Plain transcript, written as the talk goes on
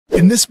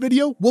In this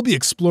video, we'll be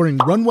exploring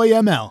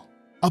RunwayML,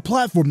 a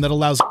platform that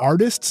allows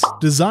artists,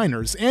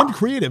 designers, and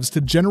creatives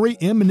to generate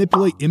and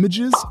manipulate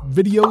images,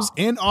 videos,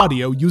 and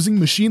audio using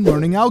machine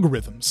learning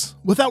algorithms,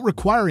 without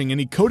requiring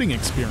any coding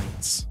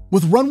experience.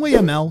 With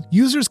RunwayML,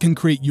 users can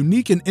create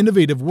unique and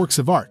innovative works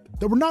of art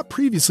that were not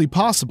previously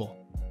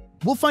possible.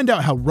 We'll find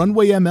out how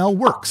RunwayML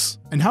works,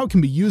 and how it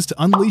can be used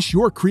to unleash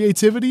your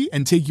creativity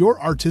and take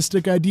your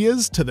artistic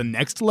ideas to the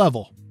next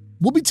level.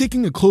 We'll be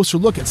taking a closer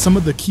look at some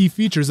of the key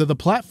features of the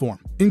platform,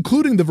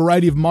 including the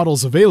variety of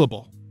models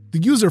available, the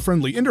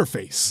user-friendly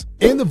interface,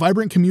 and the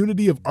vibrant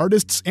community of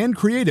artists and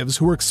creatives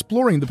who are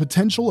exploring the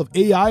potential of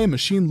AI and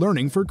machine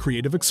learning for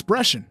creative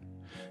expression.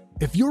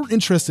 If you're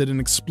interested in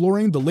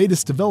exploring the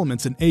latest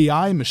developments in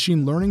AI and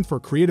machine learning for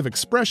creative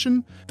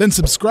expression, then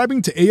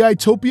subscribing to AI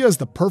Topia is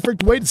the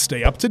perfect way to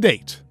stay up to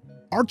date.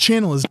 Our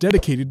channel is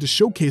dedicated to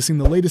showcasing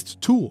the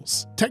latest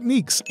tools,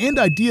 techniques, and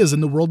ideas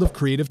in the world of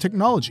creative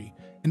technology,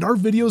 and our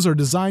videos are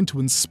designed to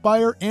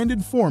inspire and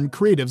inform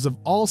creatives of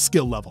all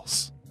skill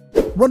levels.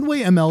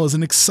 RunwayML is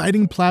an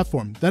exciting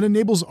platform that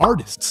enables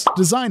artists,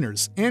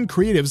 designers, and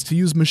creatives to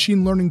use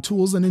machine learning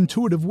tools in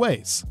intuitive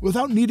ways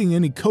without needing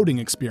any coding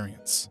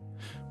experience.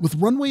 With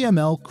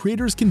RunwayML,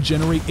 creators can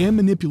generate and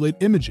manipulate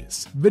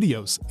images,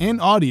 videos,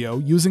 and audio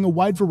using a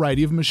wide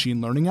variety of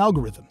machine learning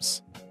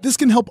algorithms. This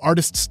can help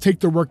artists take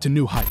their work to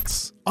new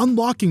heights,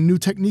 unlocking new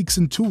techniques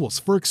and tools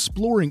for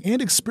exploring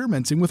and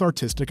experimenting with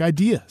artistic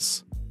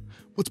ideas.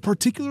 What's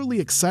particularly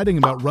exciting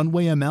about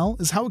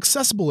RunwayML is how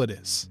accessible it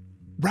is.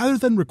 Rather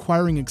than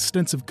requiring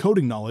extensive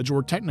coding knowledge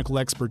or technical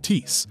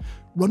expertise,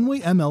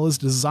 RunwayML is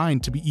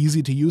designed to be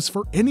easy to use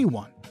for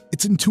anyone.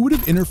 Its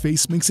intuitive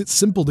interface makes it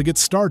simple to get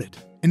started,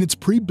 and its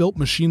pre-built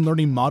machine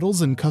learning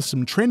models and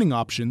custom training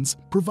options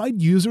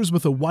provide users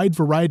with a wide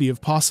variety of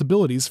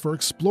possibilities for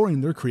exploring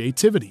their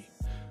creativity.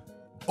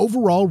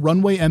 Overall,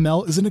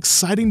 RunwayML is an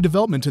exciting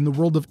development in the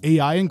world of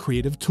AI and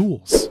creative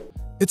tools.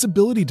 Its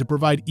ability to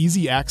provide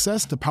easy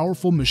access to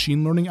powerful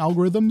machine learning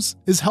algorithms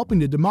is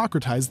helping to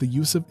democratize the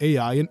use of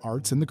AI in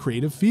arts and the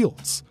creative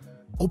fields,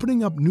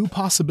 opening up new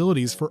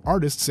possibilities for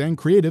artists and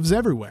creatives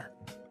everywhere.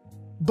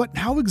 But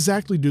how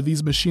exactly do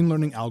these machine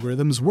learning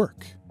algorithms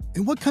work?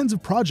 And what kinds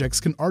of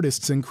projects can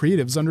artists and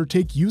creatives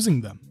undertake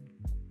using them?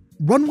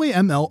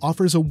 RunwayML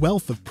offers a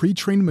wealth of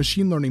pre-trained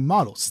machine learning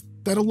models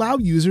that allow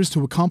users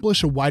to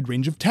accomplish a wide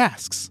range of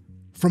tasks,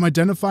 from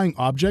identifying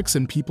objects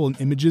and people in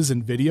images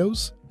and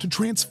videos, to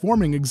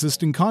transforming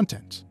existing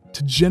content,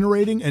 to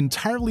generating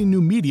entirely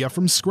new media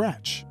from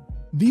scratch.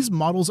 These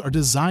models are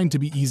designed to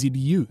be easy to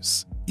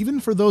use, even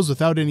for those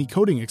without any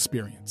coding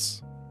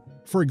experience.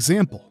 For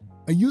example,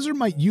 a user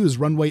might use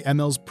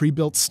RunwayML's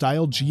pre-built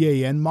style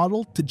GAN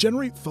model to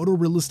generate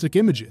photorealistic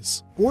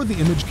images, or the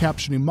image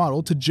captioning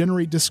model to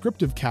generate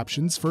descriptive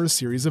captions for a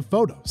series of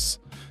photos.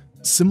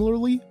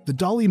 Similarly, the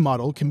DALL-E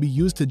model can be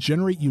used to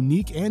generate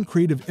unique and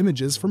creative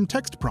images from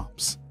text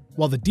prompts,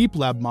 while the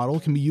DeepLab model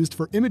can be used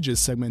for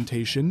images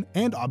segmentation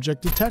and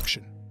object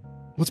detection.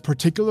 What's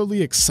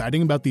particularly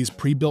exciting about these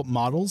pre-built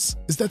models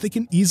is that they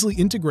can easily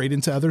integrate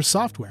into other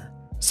software,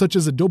 such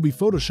as Adobe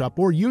Photoshop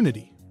or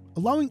Unity,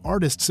 allowing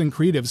artists and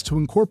creatives to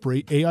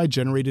incorporate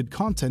AI-generated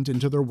content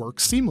into their work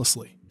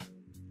seamlessly.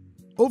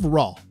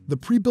 Overall, the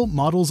pre-built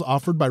models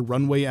offered by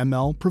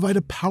RunwayML provide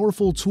a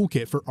powerful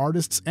toolkit for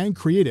artists and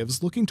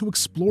creatives looking to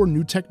explore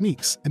new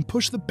techniques and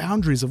push the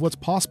boundaries of what's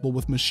possible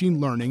with machine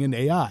learning and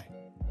AI.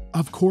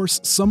 Of course,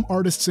 some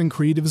artists and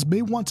creatives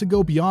may want to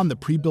go beyond the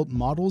pre-built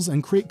models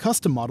and create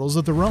custom models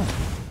of their own.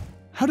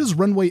 How does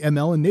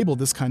RunwayML enable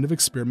this kind of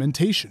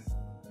experimentation?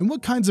 And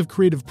what kinds of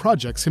creative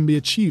projects can be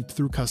achieved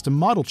through custom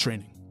model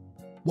training?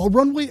 While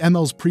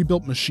RunwayML's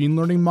pre-built machine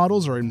learning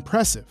models are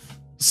impressive,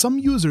 some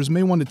users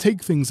may want to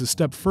take things a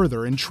step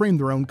further and train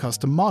their own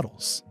custom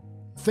models.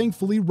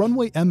 Thankfully,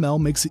 RunwayML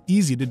makes it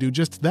easy to do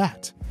just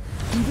that,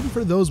 even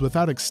for those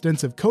without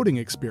extensive coding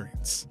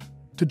experience.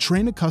 To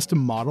train a custom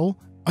model,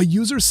 a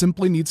user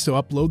simply needs to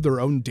upload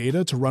their own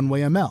data to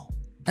RunwayML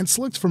and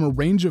select from a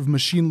range of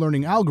machine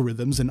learning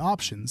algorithms and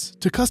options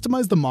to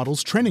customize the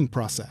model's training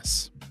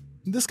process.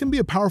 This can be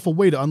a powerful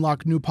way to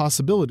unlock new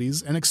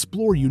possibilities and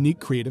explore unique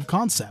creative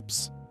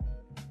concepts.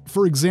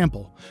 For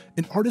example,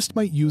 an artist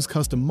might use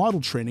custom model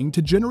training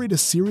to generate a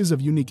series of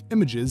unique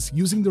images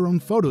using their own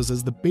photos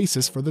as the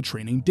basis for the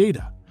training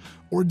data,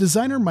 or a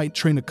designer might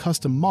train a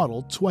custom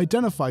model to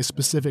identify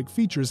specific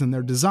features in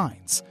their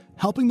designs,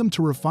 helping them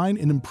to refine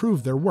and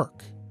improve their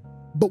work.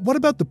 But what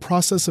about the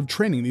process of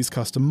training these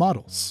custom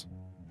models?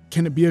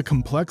 Can it be a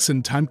complex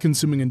and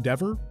time-consuming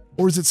endeavor,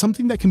 or is it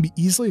something that can be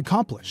easily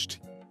accomplished,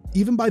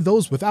 even by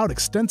those without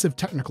extensive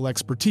technical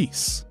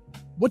expertise?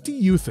 What do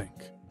you think?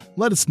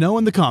 Let us know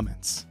in the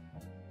comments.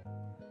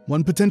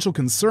 One potential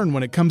concern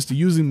when it comes to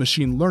using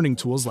machine learning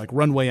tools like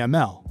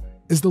RunwayML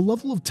is the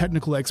level of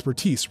technical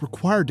expertise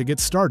required to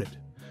get started.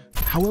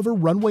 However,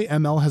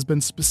 RunwayML has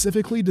been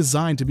specifically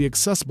designed to be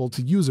accessible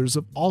to users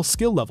of all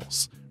skill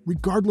levels,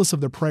 regardless of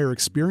their prior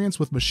experience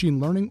with machine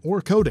learning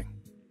or coding.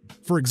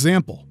 For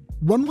example,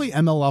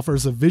 RunwayML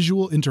offers a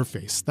visual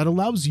interface that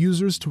allows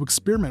users to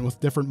experiment with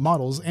different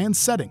models and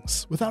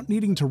settings without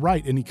needing to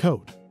write any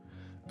code.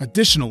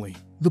 Additionally,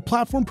 the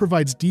platform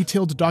provides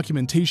detailed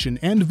documentation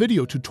and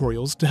video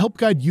tutorials to help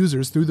guide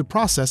users through the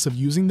process of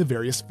using the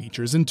various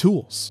features and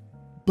tools.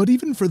 But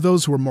even for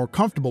those who are more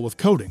comfortable with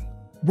coding,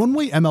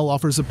 RunwayML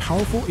offers a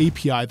powerful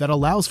API that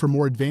allows for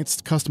more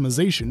advanced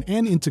customization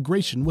and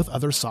integration with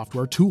other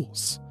software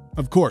tools.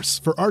 Of course,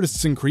 for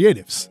artists and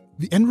creatives,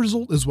 the end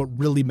result is what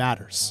really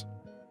matters.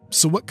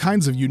 So what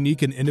kinds of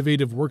unique and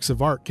innovative works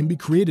of art can be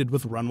created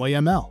with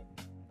RunwayML?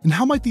 And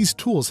how might these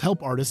tools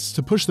help artists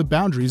to push the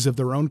boundaries of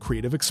their own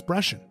creative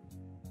expression?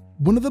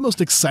 One of the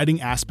most exciting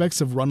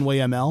aspects of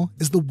RunwayML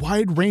is the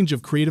wide range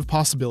of creative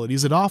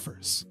possibilities it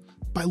offers.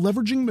 By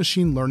leveraging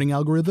machine learning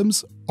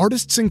algorithms,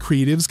 artists and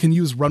creatives can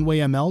use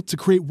RunwayML to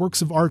create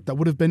works of art that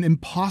would have been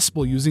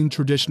impossible using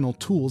traditional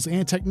tools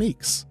and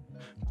techniques.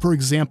 For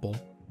example,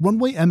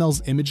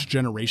 RunwayML's image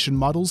generation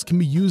models can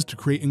be used to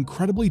create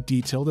incredibly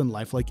detailed and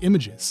lifelike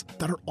images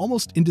that are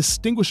almost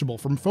indistinguishable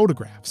from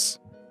photographs.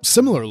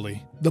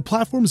 Similarly, the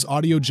platform's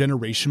audio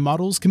generation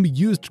models can be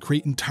used to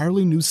create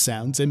entirely new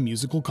sounds and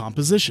musical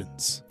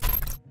compositions.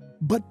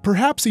 But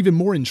perhaps even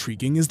more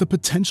intriguing is the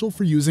potential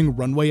for using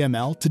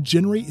RunwayML to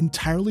generate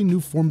entirely new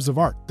forms of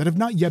art that have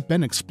not yet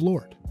been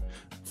explored.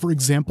 For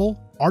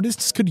example,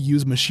 artists could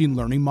use machine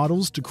learning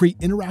models to create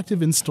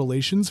interactive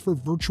installations for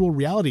virtual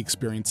reality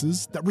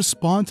experiences that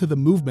respond to the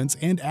movements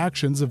and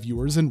actions of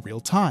viewers in real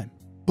time.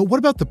 But what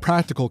about the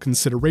practical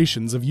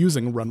considerations of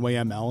using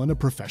RunwayML in a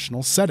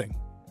professional setting?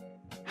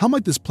 How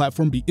might this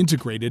platform be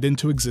integrated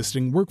into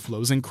existing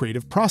workflows and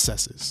creative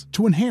processes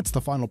to enhance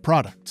the final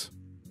product?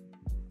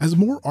 As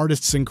more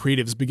artists and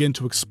creatives begin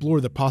to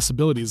explore the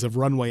possibilities of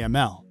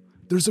RunwayML,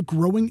 there's a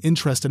growing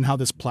interest in how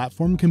this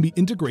platform can be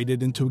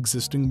integrated into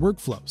existing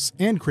workflows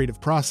and creative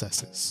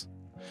processes.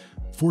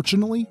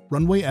 Fortunately,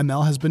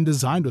 RunwayML has been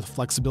designed with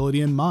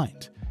flexibility in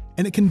mind,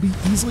 and it can be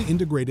easily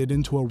integrated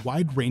into a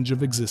wide range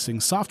of existing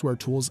software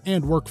tools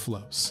and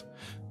workflows.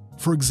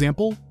 For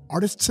example,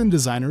 artists and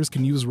designers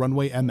can use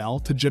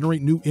RunwayML to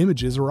generate new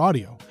images or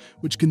audio,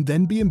 which can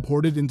then be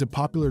imported into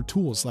popular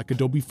tools like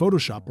Adobe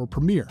Photoshop or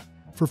Premiere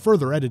for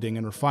further editing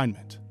and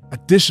refinement.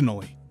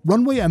 Additionally,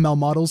 RunwayML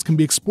models can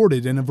be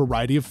exported in a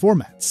variety of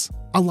formats,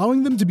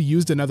 allowing them to be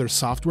used in other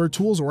software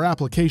tools or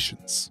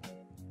applications.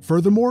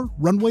 Furthermore,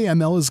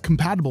 RunwayML is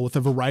compatible with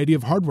a variety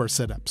of hardware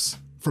setups,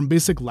 from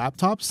basic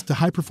laptops to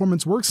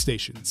high-performance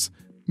workstations,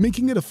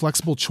 making it a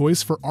flexible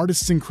choice for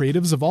artists and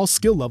creatives of all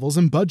skill levels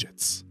and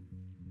budgets.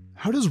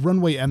 How does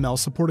RunwayML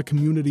support a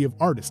community of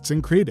artists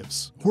and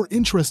creatives who are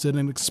interested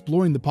in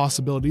exploring the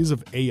possibilities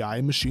of AI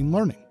and machine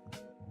learning?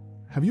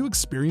 Have you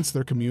experienced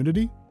their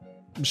community?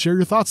 Share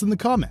your thoughts in the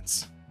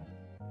comments.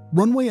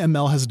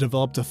 RunwayML has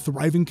developed a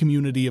thriving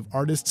community of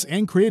artists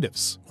and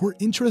creatives who are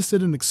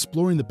interested in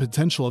exploring the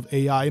potential of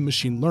AI and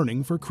machine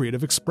learning for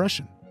creative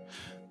expression.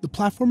 The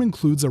platform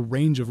includes a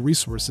range of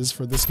resources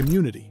for this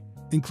community,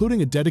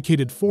 including a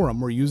dedicated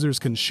forum where users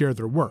can share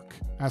their work,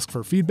 ask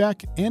for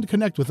feedback, and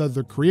connect with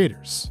other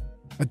creators.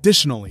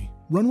 Additionally,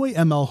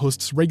 RunwayML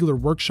hosts regular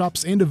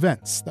workshops and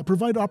events that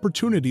provide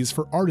opportunities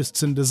for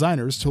artists and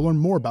designers to learn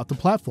more about the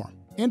platform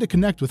and to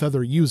connect with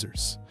other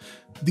users.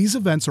 These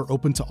events are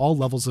open to all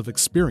levels of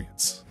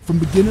experience, from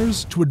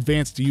beginners to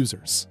advanced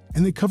users,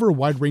 and they cover a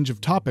wide range of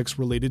topics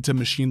related to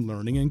machine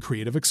learning and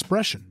creative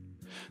expression.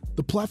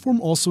 The platform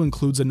also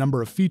includes a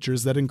number of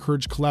features that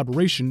encourage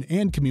collaboration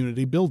and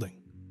community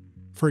building.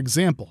 For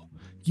example,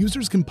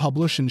 users can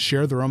publish and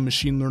share their own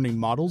machine learning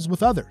models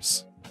with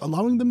others,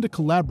 allowing them to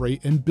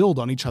collaborate and build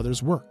on each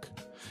other's work.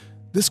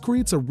 This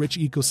creates a rich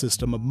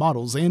ecosystem of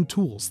models and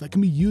tools that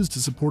can be used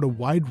to support a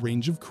wide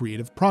range of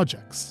creative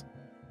projects.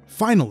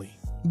 Finally,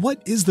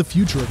 what is the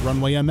future of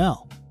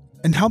RunwayML?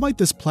 And how might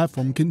this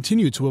platform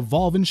continue to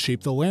evolve and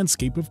shape the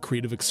landscape of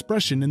creative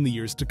expression in the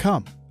years to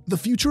come? The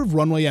future of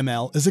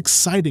RunwayML is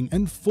exciting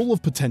and full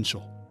of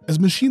potential. As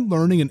machine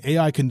learning and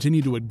AI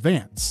continue to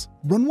advance,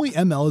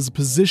 RunwayML is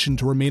positioned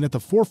to remain at the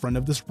forefront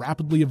of this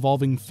rapidly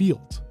evolving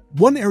field.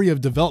 One area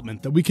of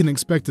development that we can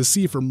expect to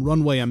see from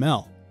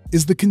RunwayML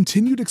is the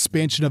continued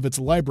expansion of its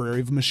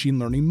library of machine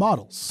learning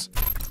models.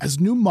 As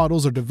new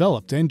models are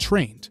developed and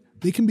trained,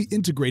 they can be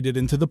integrated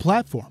into the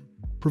platform,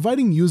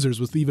 providing users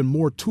with even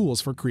more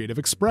tools for creative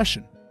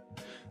expression.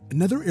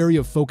 Another area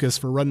of focus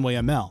for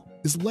RunwayML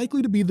is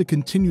likely to be the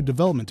continued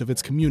development of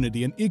its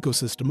community and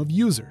ecosystem of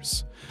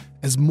users.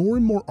 As more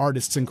and more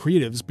artists and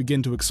creatives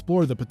begin to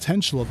explore the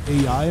potential of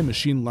AI and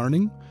machine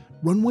learning,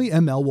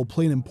 RunwayML will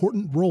play an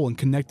important role in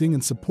connecting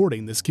and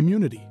supporting this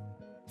community.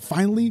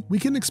 Finally, we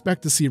can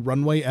expect to see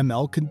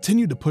RunwayML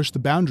continue to push the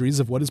boundaries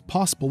of what is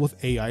possible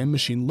with AI and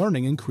machine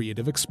learning and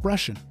creative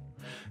expression.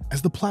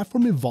 As the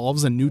platform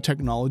evolves and new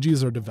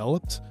technologies are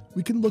developed,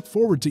 we can look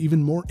forward to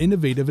even more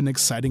innovative and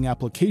exciting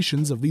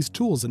applications of these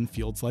tools in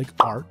fields like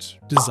art,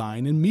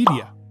 design, and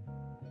media.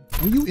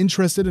 Are you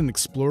interested in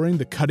exploring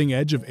the cutting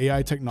edge of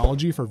AI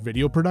technology for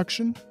video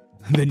production?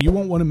 Then you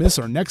won't want to miss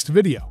our next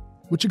video,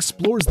 which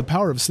explores the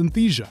power of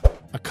Synthesia,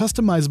 a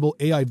customizable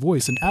AI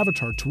voice and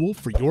avatar tool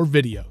for your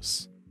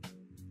videos.